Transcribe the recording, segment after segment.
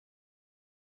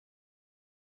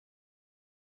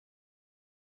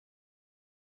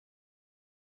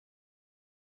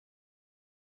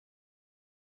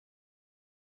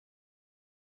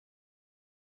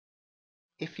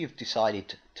if you've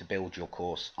decided to build your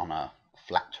course on a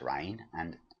flat terrain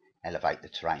and elevate the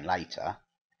terrain later,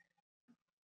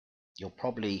 you're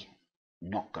probably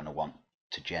not going to want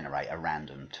to generate a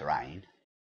random terrain,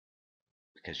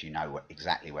 because you know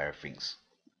exactly where everything's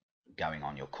going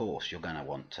on your course. You're going to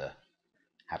want to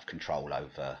have control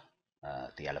over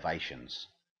the elevations.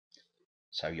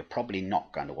 So you're probably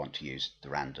not going to want to use the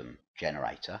random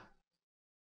generator,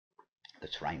 the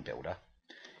terrain builder.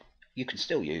 You can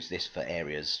still use this for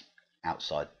areas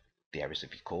outside the areas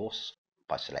of your course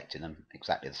by selecting them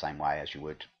exactly the same way as you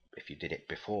would if you did it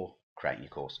before creating your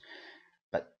course.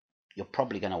 But you're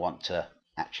probably going to want to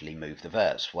actually move the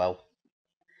verts. Well,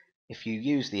 if you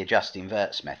use the adjust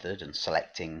inverts method and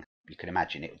selecting, you can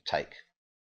imagine it would take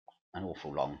an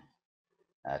awful long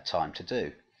time to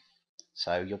do.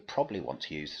 So you'll probably want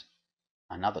to use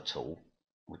another tool,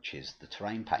 which is the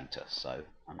terrain painter. So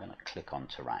I'm going to click on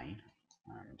terrain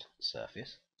and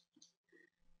surface,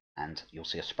 and you'll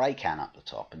see a spray can up the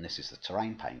top, and this is the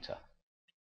terrain painter.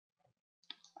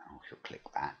 I shall click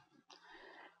that,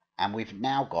 and we've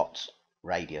now got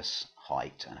radius,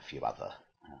 height, and a few other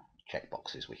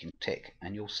checkboxes we can tick,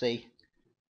 and you'll see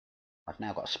I've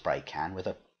now got a spray can with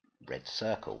a red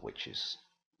circle, which is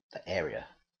the area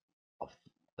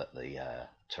that the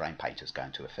terrain painter is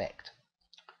going to affect.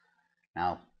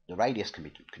 Now the radius can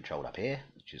be controlled up here,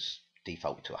 which is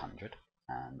defaulted to 100,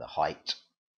 and the height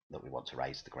that we want to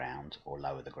raise the ground or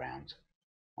lower the ground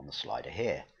on the slider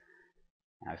here.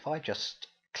 Now if I just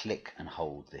click and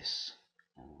hold this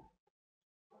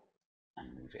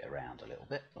and move it around a little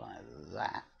bit like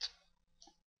that,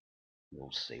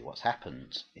 you'll see what's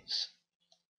happened. It's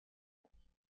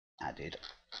added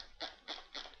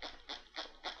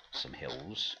some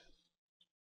hills,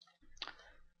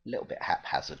 a little bit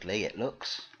haphazardly it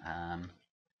looks,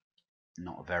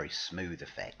 not a very smooth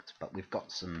effect, but we've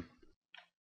got some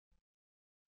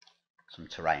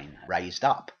terrain raised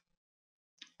up.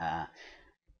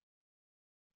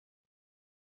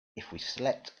 If we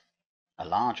select a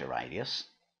larger radius,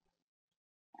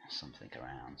 something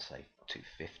around say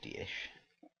 250-ish,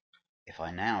 if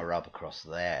I now rub across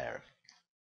there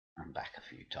and back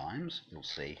a few times, you'll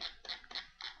see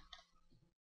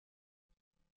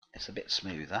it's a bit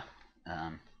smoother,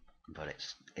 but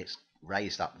it's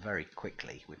raised up very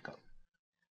quickly. We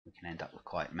can end up with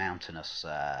quite mountainous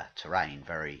terrain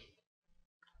very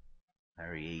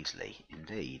easily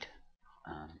indeed.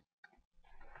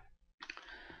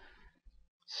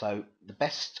 So the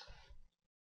best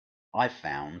I've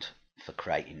found for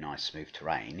creating nice smooth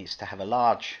terrain is to have a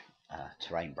large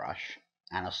terrain brush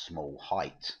and a small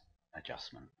height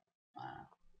adjustment.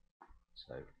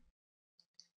 So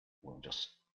we'll just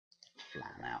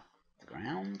flatten out the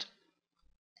ground.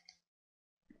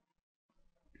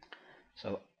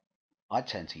 So I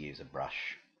tend to use a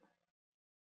brush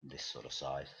this sort of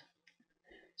size.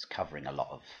 It's covering a lot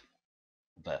of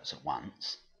verts at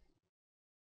once,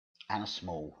 and a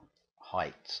small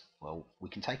height. Well, we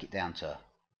can take it down to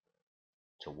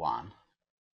 1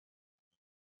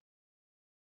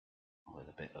 with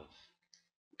a bit of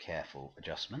careful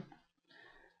adjustment,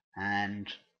 and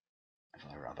if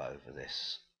I rub over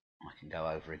this, I can go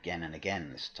over again and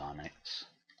again this time, and it's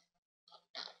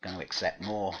going to accept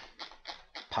more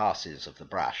passes of the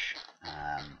brush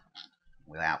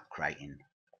without creating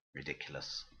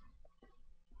ridiculous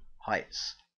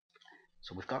heights.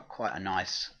 So we've got quite a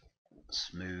nice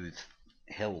smooth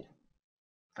hill,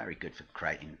 very good for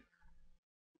creating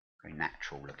very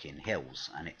natural looking hills,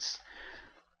 and it's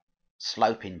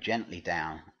sloping gently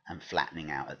down and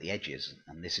flattening out at the edges,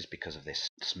 and this is because of this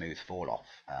smooth fall off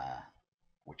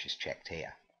which is checked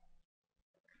here,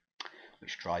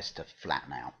 which tries to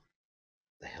flatten out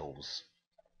the hills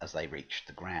as they reach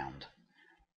the ground.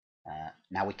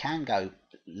 Now we can go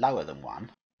lower than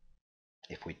 1.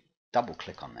 If we double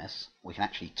click on this, we can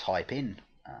actually type in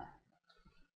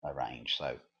a range.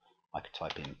 So I could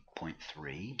type in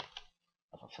 0.3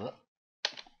 of a foot,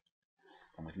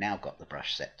 and we've now got the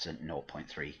brush set to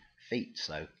 0.3 feet.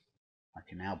 So I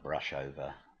can now brush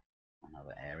over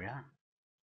another area.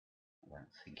 I don't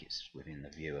think it's within the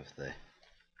view of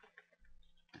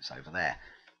it's over there,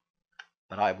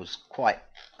 but I was quite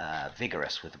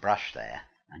vigorous with the brush there,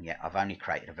 and yet I've only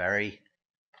created a very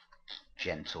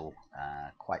gentle,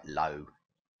 quite low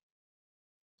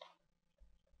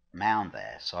mound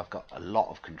there. So I've got a lot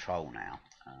of control now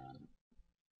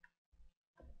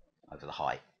over the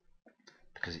height,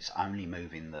 because it's only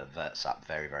moving the verts up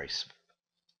very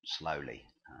slowly.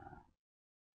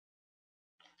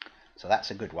 So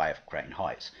that's a good way of creating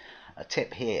heights. A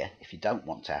tip here, if you don't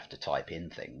want to have to type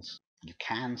in things, you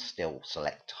can still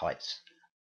select heights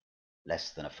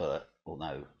less than a foot,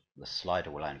 although the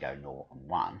slider will only go 0 and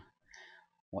 1,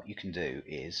 what you can do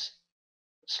is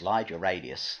slide your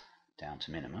radius down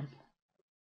to minimum,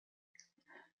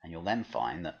 and you'll then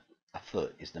find that a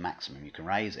foot is the maximum you can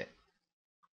raise it.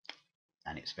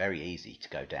 And it's very easy to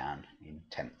go down in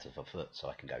tenths of a foot, so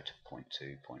I can go to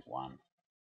 0.2, 0.1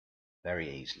 very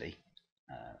easily.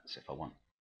 So if I want,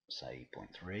 say,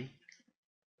 0.3,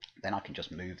 then I can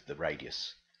just move the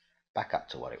radius back up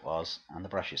to what it was, and the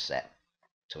brush is set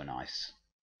to a nice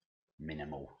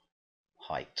minimal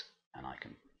height, and I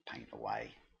can paint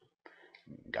away,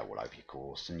 go all over your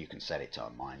course, and you can set it to a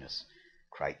minus,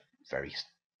 create very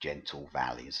gentle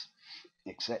valleys,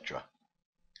 etc.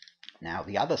 Now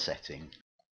the other setting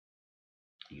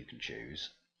you can choose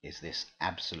is this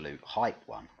absolute height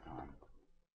one.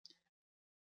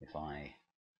 If I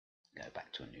go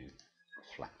back to a new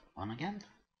flat one again,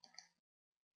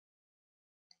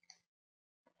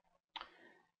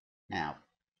 now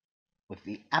with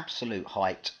the absolute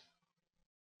height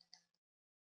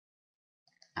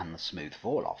and the smooth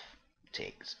fall off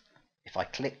ticks, if I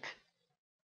click,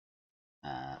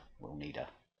 we'll need a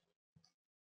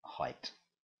height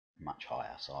much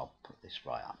higher, so I'll put this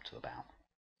right up to about,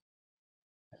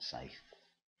 let's say,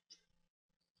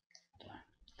 I don't know,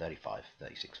 35,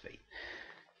 36 feet.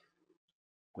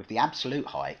 With the absolute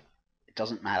height, it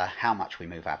doesn't matter how much we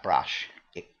move our brush,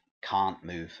 it can't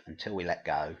move until we let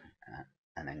go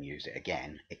and then use it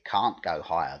again. It can't go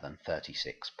higher than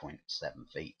 36.7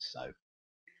 feet. So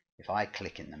if I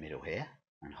click in the middle here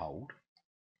and hold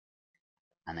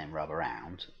and then rub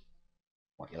around,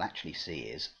 what you'll actually see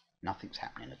is nothing's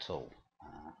happening at all.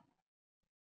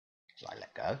 So I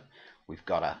let go, we've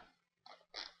got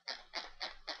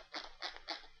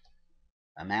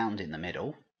a mound in the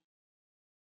middle,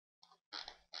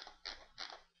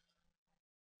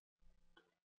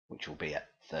 which will be at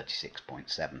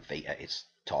 36.7 feet at its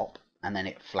top, and then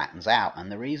it flattens out.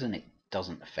 And the reason it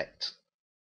doesn't affect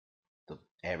the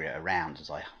area around as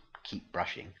I keep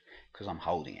brushing, because I'm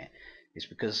holding it, is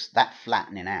because that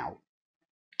flattening out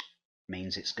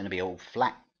means it's going to be all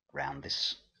flat round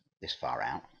this far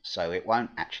out, so it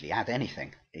won't actually add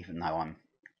anything, even though I'm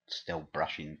still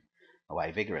brushing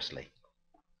away vigorously.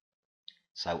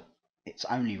 So it's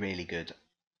only really good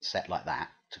set like that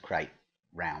to create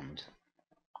round,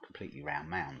 completely round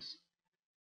mounds.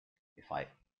 If I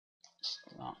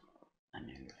start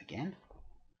anew again,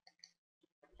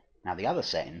 now the other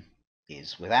setting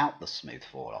is without the smooth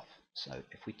fall off. So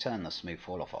if we turn the smooth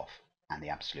fall off and the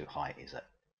absolute height is at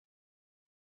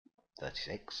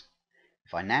 36,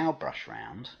 if I now brush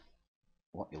round,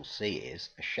 what you'll see is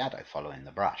a shadow following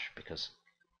the brush, because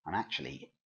I'm actually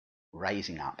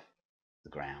raising up the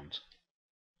ground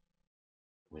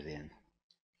within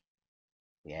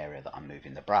the area that I'm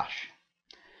moving the brush.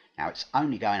 Now it's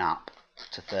only going up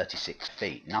to 36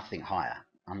 feet, nothing higher,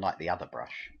 unlike the other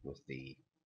brush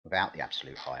without the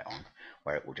absolute height on,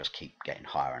 where it will just keep getting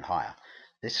higher and higher.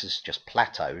 This is just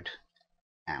plateaued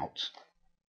out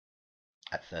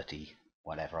at 30,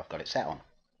 whatever I've got it set on,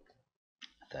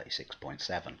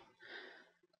 36.7.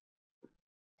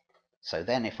 So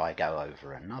then if I go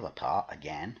over another part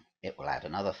again, it will add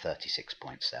another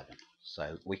 36.7.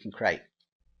 So we can create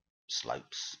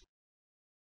slopes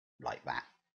like that,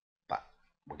 but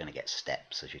we're going to get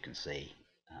steps, as you can see,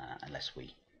 unless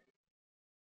we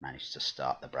manage to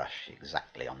start the brush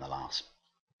exactly on the last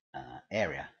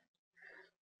area.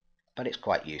 But it's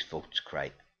quite useful to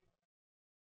create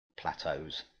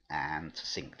plateaus and to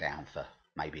sink down for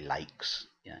maybe lakes,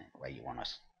 where you want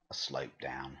a slope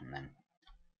down, and then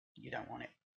you don't want it,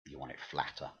 you want it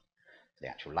flatter for the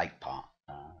actual lake part.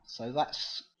 So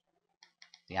that's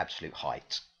the absolute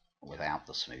height without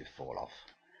the smooth fall off.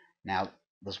 Now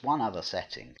there's one other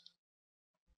setting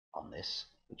on this,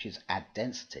 which is add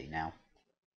density. Now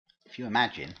if you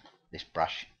imagine this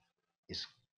brush is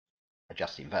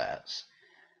adjusting verts,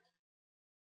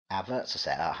 our verts are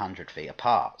set at 100 feet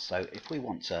apart. So if we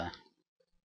want to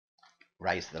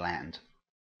raise the land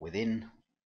within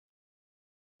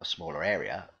a smaller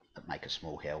area, make a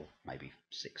small hill, maybe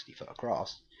 60 foot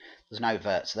across, there's no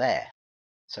verts there.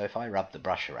 So if I rub the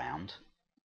brush around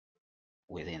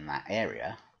within that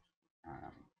area,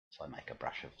 so I make a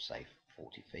brush of, say,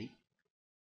 40 feet,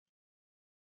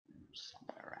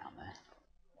 somewhere around there.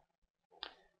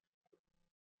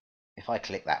 If I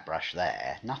click that brush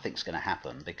there, nothing's going to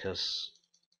happen because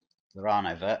there are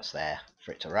no verts there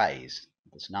for it to raise.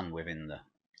 There's none within the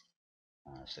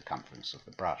circumference of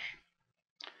the brush.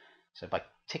 So by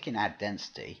ticking add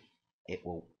density, it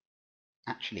will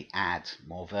actually add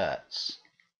more verts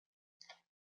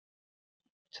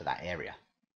to that area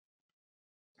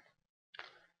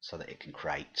so that it can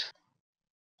create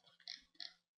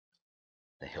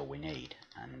the hill we need,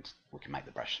 and we can make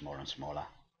the brush smaller and smaller.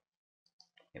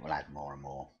 It will add more and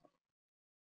more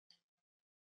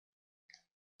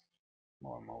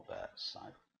verts. So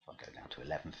if I go down to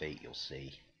 11 feet, you'll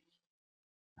see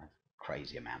a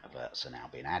crazy amount of verts are now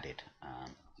being added.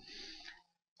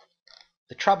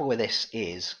 The trouble with this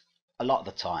is a lot of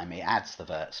the time it adds the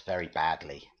verts very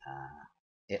badly.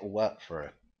 It will work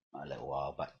for a little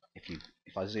while, but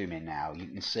if I zoom in now, you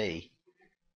can see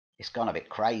it's gone a bit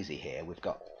crazy here. We've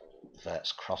got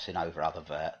verts crossing over other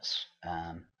verts.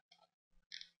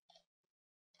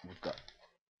 We've got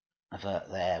a vert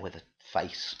there with a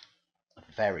face, a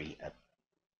very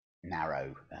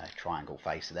narrow triangle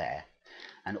face there,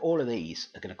 and all of these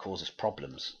are going to cause us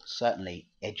problems. Certainly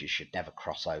edges should never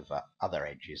cross over other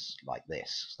edges like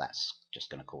this. That's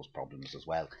just going to cause problems as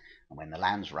well. And when the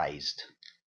land's raised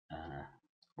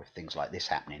with things like this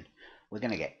happening, we're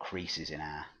going to get creases in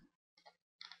our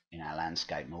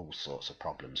landscape and all sorts of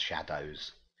problems,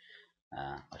 shadows.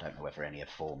 I don't know whether any have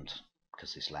formed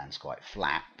because this land's quite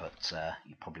flat, but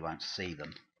you probably won't see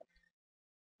them.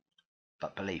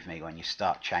 But believe me, when you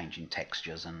start changing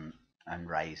textures and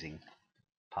raising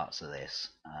parts of this,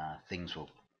 things will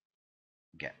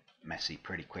get messy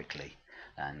pretty quickly.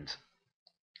 And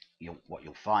what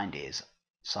you'll find is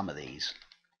some of these,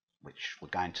 which we're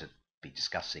going to be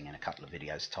discussing in a couple of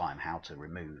videos time, how to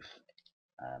remove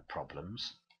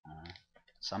problems.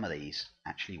 Some of these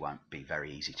actually won't be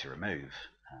very easy to remove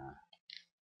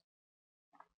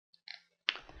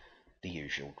the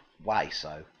usual way.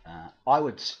 So I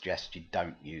would suggest you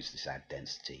don't use this add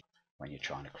density when you're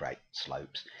trying to create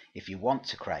slopes. If you want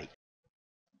to create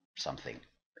something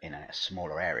in a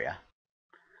smaller area,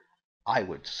 I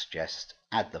would suggest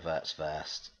add the verts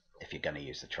first if you're going to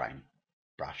use the terrain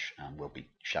brush, and we'll be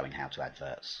showing how to add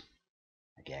verts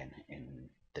again in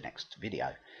the next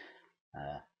video.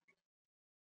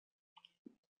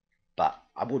 But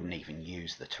I wouldn't even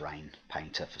use the terrain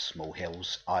painter for small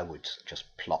hills. I would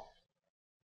just plot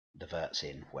the verts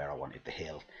in where I wanted the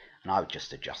hill, and I would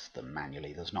just adjust them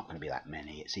manually. There's not going to be that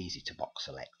many. It's easy to box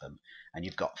select them, and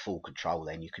you've got full control.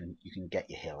 Then you can get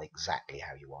your hill exactly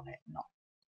how you want it,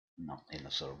 not in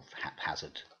the sort of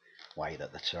haphazard way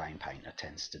that the terrain painter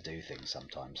tends to do things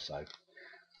sometimes. So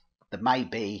there may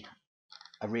be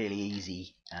a really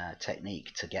easy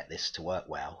technique to get this to work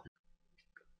well,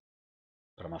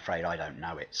 but I'm afraid I don't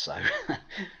know it, so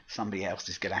somebody else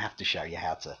is going to have to show you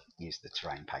how to use the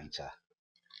terrain painter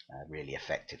really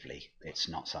effectively. It's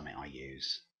not something I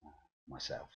use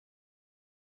myself.